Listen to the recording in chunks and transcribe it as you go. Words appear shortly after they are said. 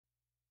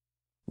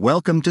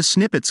Welcome to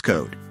Snippets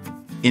Code.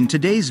 In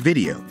today's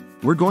video,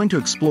 we're going to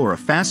explore a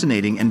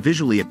fascinating and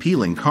visually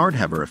appealing card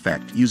hover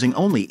effect using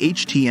only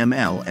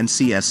HTML and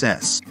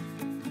CSS.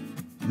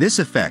 This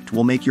effect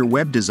will make your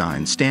web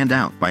design stand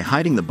out by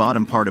hiding the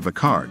bottom part of a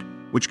card,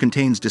 which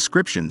contains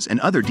descriptions and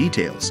other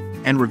details,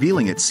 and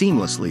revealing it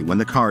seamlessly when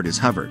the card is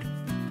hovered.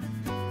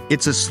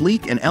 It's a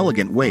sleek and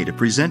elegant way to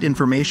present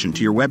information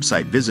to your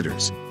website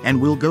visitors,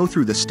 and we'll go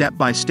through the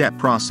step-by-step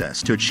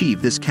process to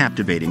achieve this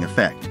captivating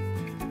effect.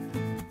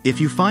 If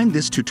you find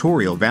this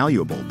tutorial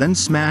valuable, then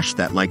smash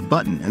that like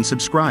button and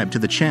subscribe to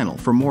the channel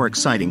for more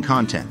exciting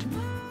content.